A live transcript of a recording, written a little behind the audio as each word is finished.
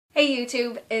Hey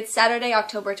YouTube, it's Saturday,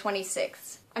 October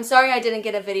 26th. I'm sorry I didn't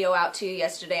get a video out to you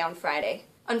yesterday on Friday.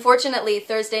 Unfortunately,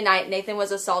 Thursday night, Nathan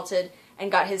was assaulted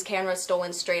and got his camera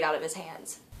stolen straight out of his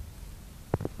hands.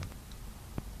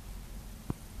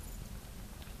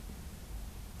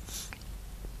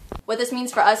 What this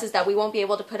means for us is that we won't be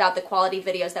able to put out the quality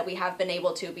videos that we have been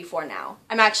able to before now.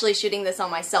 I'm actually shooting this on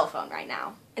my cell phone right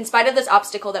now. In spite of this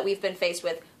obstacle that we've been faced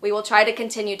with, we will try to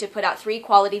continue to put out 3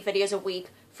 quality videos a week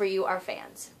for you, our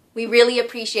fans. We really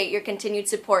appreciate your continued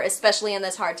support, especially in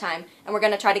this hard time, and we're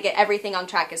going to try to get everything on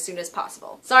track as soon as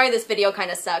possible. Sorry this video kind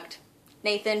of sucked.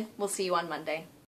 Nathan, we'll see you on Monday.